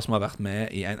spillere som har vært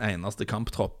med i en eneste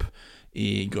kamptropp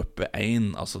i gruppe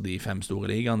 1, altså de 5 store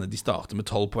ligaene, de starter med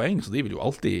 12 poeng, så de vil jo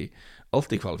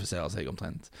alltid kvalifisere seg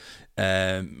omtrent.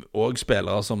 Og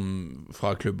spillere som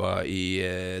fra klubber i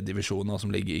divisjoner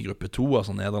som ligger i gruppe 2,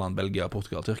 altså Nederland, Belgia,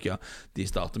 Portugal, Tyrkia, de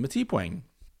starter med 10 poeng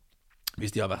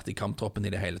hvis de har vært i kamptroppen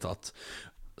i det hele tatt.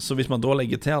 Så hvis man da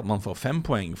legger til at man får 5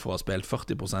 poeng for å ha spilt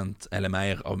 40% eller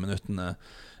mer av minuttene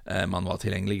man var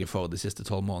tilgjengelige for de siste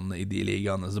 12 månedene i de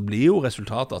ligaene, så blir jo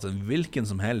resultatet at en hvilken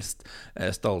som helst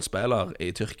stallspiller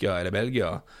i Tyrkia eller Belgia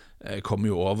kommer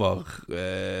jo over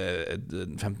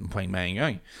 15 poeng med en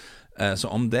gang. Så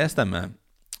om det stemmer,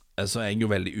 så er jeg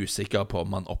jo veldig usikker på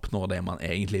om man oppnår det man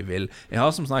egentlig vil. Jeg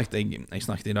har som sagt, jeg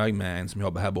snakket i dag med en som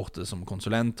jobber her borte som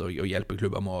konsulent og hjelper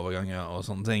klubber med overganger og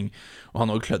sånne ting, og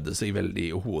han også klødde seg veldig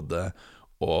i hodet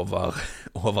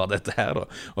over dette her da,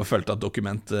 og følte at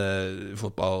dokumentet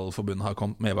fotballforbundet har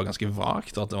kommet med var ganske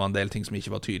vagt, og at det var en del ting som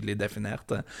ikke var tydelig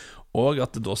definerte, og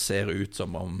at det da ser ut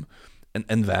som om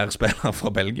enhver spiller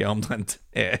fra Belgia omtrent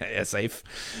er safe.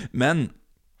 Men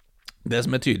det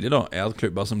som er tydelig da, er at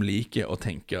klubber som liker å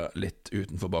tenke litt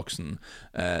utenfor boksen,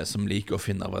 som liker å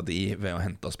finne verdi ved å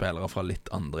hente spillere fra litt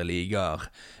andre ligaer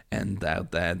enn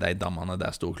de dammene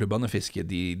der storklubbene fisker,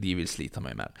 de vil slite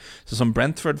mye mer. Så som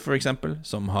Brentford for eksempel,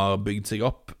 som har bygd seg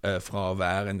opp fra å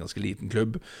være en ganske liten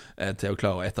klubb til å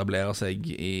klare å etablere seg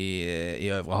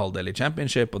i øvre halvdel i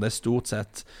Championship, og det er stort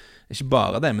sett ikke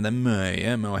bare det, men det er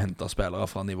mye med å hente spillere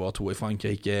fra nivå 2 i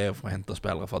Frankrike, for å hente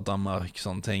spillere fra Danmark,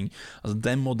 sånne ting. Altså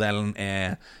den modellen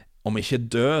er, om ikke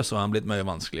død, så har den blitt mye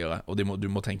vanskeligere, og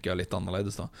du må tenke litt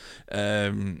annerledes da.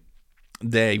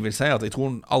 Det jeg vil si er at jeg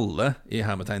tror alle i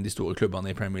hermetegn de store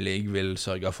klubbene i Premier League vil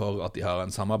sørge for at de har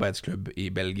en samarbeidsklubb i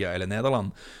Belgia eller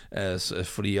Nederland,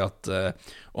 fordi at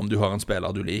om du har en spiller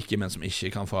du liker, men som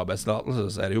ikke kan få arbeidstillatelse,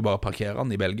 så er det jo bare å parkere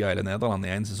han i Belgia eller Nederland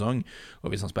i en sesong,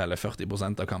 og hvis han spiller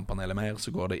 40% av kampene eller mer,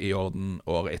 så går det i orden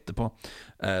året etterpå.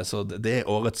 Så det er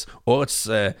årets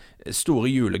store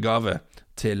julegave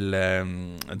til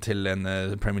en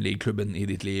Premier League-klubben i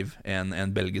ditt liv,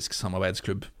 en belgisk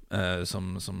samarbeidsklubb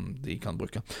som de kan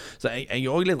bruke. Så jeg er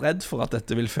også litt redd for at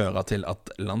dette vil føre til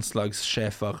at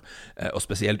landslagssjefer, og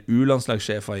spesielt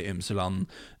U-landslagssjefer i ymse land,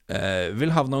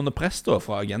 vil havne under press da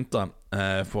fra agenter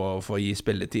for å gi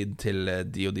spilletid til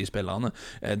de og de spillerne.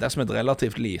 Dersom et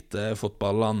relativt lite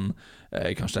fotballand,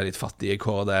 kanskje det er litt fattige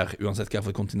kår der, uansett hva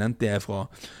for kontinent de er fra,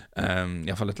 i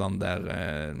hvert fall et land der,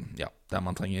 der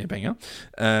man trenger penger,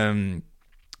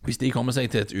 hvis de kommer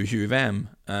seg til et U20-VM,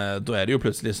 da er det jo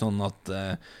plutselig sånn at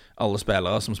alle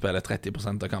spillere som spiller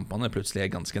 30% av kampene plutselig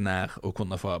er ganske nær å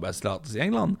kunne få arbeidstillatelse i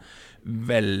England.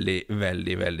 Veldig,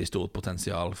 veldig, veldig stort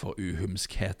potensial for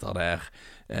uhumskheter der,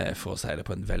 for å si det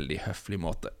på en veldig høflig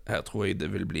måte. Her tror jeg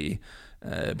det vil bli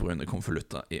brune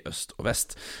konvolutter i øst og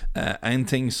vest. En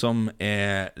ting som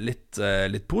er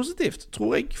litt positivt,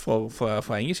 tror jeg,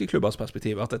 fra engelske klubbers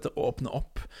perspektiv, at dette åpner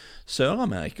opp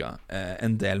Sør-Amerika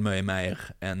en del mye mer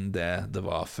enn det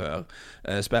var før.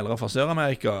 Spillere fra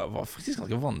Sør-Amerika var faktisk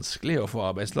ganske vanskelig å få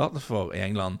arbeidstillatelse for i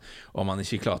England, om man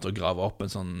ikke klarte å grave opp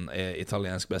en sånn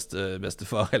italiensk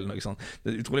bestefar eller noe sånt.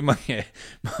 Det er utrolig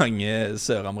mange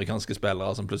søramerikanske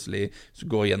spillere som plutselig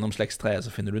går gjennom slektstreet,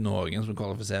 så finner du noen som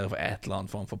kvalifiserer for et eller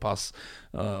annet form for pass,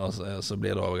 og så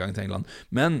blir det overgang til England.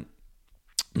 Men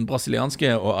den brasilianske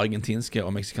og argentinske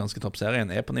og meksikanske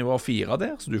toppserien er på nivå 4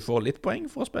 der, så du får litt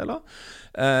poeng for å spille.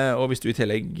 Og hvis du i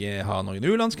tillegg har noen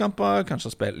U-landskamper,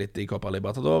 kanskje spille litt i Copa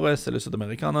Libertadores eller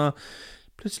Sydamericana,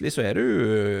 plutselig så er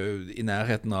du i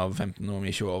nærheten av 15, om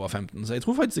ikke over 15. Så jeg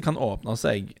tror faktisk det kan åpne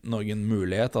seg noen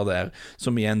muligheter der,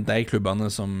 som igjen de klubbene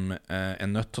som er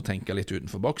nødt til å tenke litt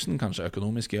utenfor boksen, kanskje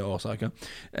økonomiske årsaker,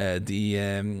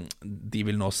 de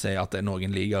vil nå se at det er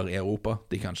noen ligaer i Europa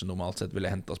de kanskje normalt sett ville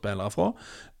hente spillere fra,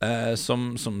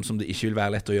 som det ikke vil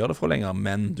være lett å gjøre det fra lenger,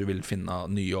 men du vil finne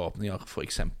nye åpninger, for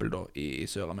eksempel da i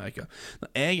Sør-Amerika.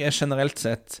 Jeg er generelt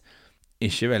sett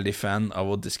ikke veldig fan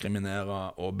av å diskriminere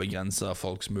og begrense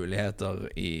folks muligheter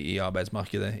i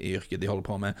arbeidsmarkedet, i yrket de holder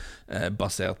på med,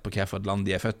 basert på hva for et land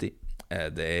de er født i.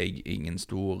 Det er jeg ingen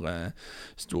stor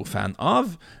fan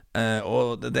av,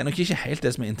 og det er nok ikke helt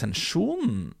det som er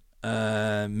intensjonen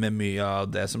med mye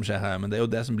av det som skjer her, men det er jo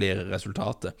det som blir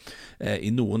resultatet. I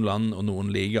noen land og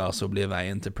noen ligaer så blir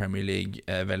veien til Premier League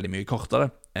veldig mye kortere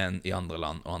enn i andre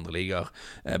land og andre ligaer,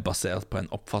 basert på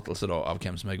en oppfattelse da, av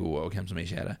hvem som er gode og hvem som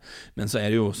ikke er det. Men så er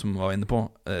det jo, som vi var inne på,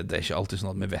 det er ikke alltid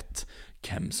sånn at vi vet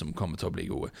hvem som kommer til å bli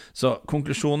gode. Så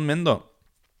konklusjonen min da,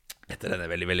 etter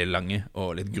denne veldig, veldig lange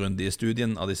og litt grundige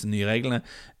studien av disse nye reglene,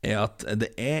 er at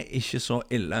det er ikke så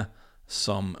ille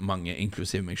som mange,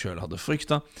 inklusive meg selv, hadde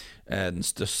fryktet. Den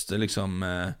største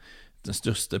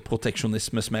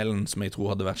proteksjonismesmellen som jeg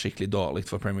tror hadde vært skikkelig dårlig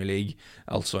for Premier League,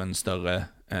 altså en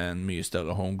mye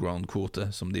større homegrown kvote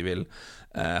som de vil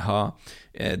ha.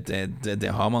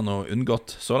 Det har man nå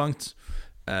unngått så langt.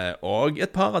 Og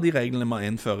et par av de reglene man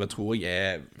innfører tror jeg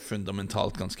er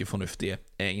fundamentalt ganske fornuftige,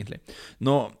 egentlig.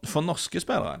 Nå, for norske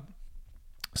spillere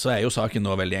så er jo saken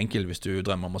nå veldig enkel hvis du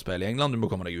drømmer om å spille i England. Du må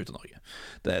komme deg ut av Norge.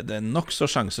 Det er nok så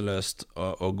sjanseløst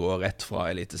å gå rett fra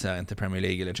eliteserien til Premier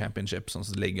League eller Championship, sånn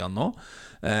som det ligger an nå.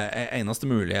 Eneste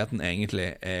muligheten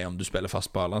egentlig er om du spiller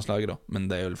fast på A-landslaget da, men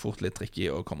det er jo fort litt tricky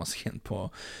å komme seg inn på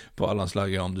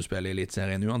A-landslaget om du spiller i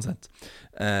eliteserien uansett.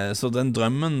 Så den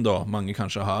drømmen da mange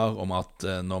kanskje har om at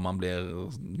når man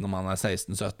er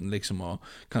 16-17 liksom, og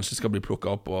kanskje skal bli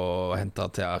plukket opp og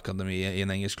hentet til akademiet i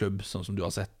en engelsk klubb, sånn som du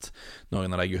har sett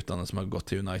noen av de guttene som har gått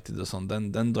til United og sånn,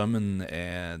 den drømmen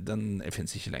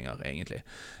finnes ikke lenger egentlig,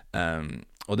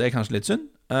 og det er kanskje litt synd.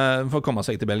 For å komme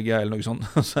seg til Belgia eller noe sånt,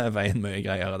 så er veien mye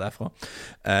greiere derfra.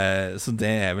 Så det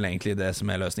er vel egentlig det som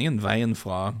er løsningen. Veien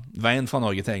fra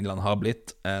Norge til England har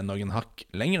blitt noen hakk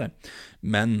lengre,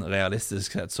 men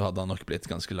realistisk sett så hadde han nok blitt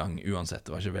ganske lang uansett.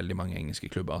 Det var ikke veldig mange engelske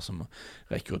klubber som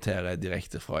rekrutterer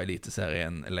direkte fra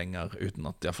eliteserien lenger,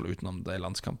 utenom det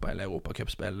landskamper eller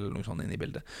Europacup-spill eller noe sånt inn i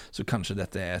bildet. Så kanskje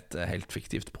dette er et helt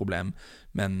fiktivt problem,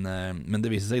 men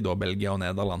det viser seg da Belgia og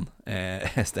Nederland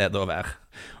er stedet å være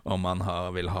om man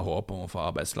vil ha håp om å få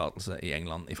arbeidstillatelse i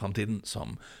England i fremtiden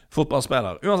som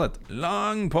fotballspiller. Uansett,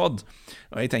 lang podd,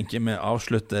 og jeg tenker vi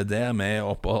avslutter der med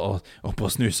opp og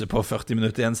snuse på 40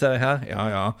 minutter igjen, ser jeg her.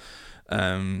 Ja.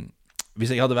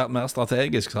 Hvis jeg hadde vært mer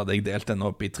strategisk, så hadde jeg delt den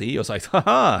opp i 3 og sagt,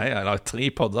 haha, jeg har lagt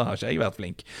 3 podder, har ikke jeg vært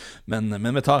flink. Men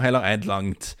vi tar heller et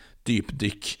langt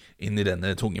dypdykk inn i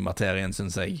denne tunge materien,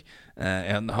 synes jeg.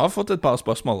 Jeg har fått et par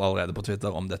spørsmål allerede på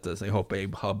Twitter om dette, så jeg håper jeg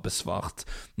har besvart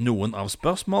noen av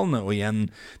spørsmålene. Og igjen,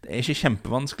 det er ikke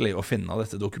kjempevanskelig å finne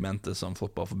dette dokumentet som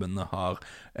Fotballforbundet har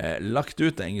lagt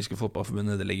ut. Det engelske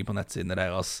Fotballforbundet, det ligger på nettsidene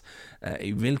deres.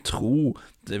 Jeg vil tro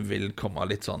det vil komme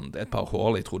litt sånn, det er et par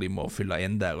hål jeg tror de må fylle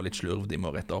inn der, og litt slurv de må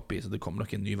rette opp i, så det kommer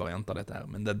nok en ny variant av dette her.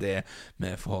 Men det er det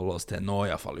vi forholder oss til nå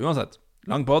i hvert fall. Uansett,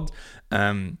 lang podd.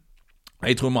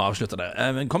 Jeg tror vi avslutter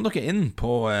der. Men kom dere inn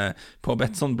på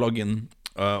Betsson-bloggen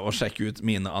og sjekk ut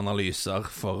mine analyser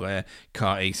for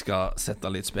hva jeg skal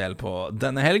sette litt spill på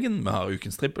denne helgen. Vi har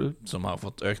ukens trippel, som har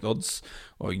fått økt odds.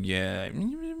 Og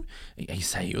jeg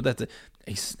sier jo dette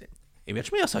jeg vet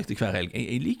ikke om jeg har sagt det hver helg.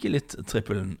 Jeg liker litt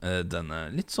trippelen denne.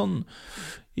 Litt sånn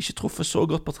ikke truffet så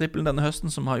godt på trippelen denne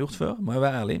høsten som jeg har gjort før, må jeg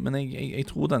være ærlig. Men jeg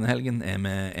tror denne helgen er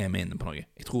vi inne på noe.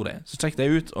 Jeg tror det. Så sjekk det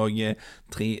ut. Og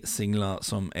 3 singler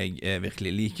som jeg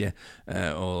virkelig liker,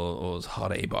 og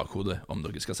ha det i bakhodet om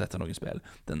dere skal sette noen spill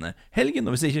denne helgen.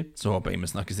 Og hvis ikke, så håper jeg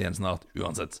vi snakkes igjen snart.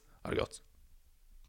 Uansett, ha det godt.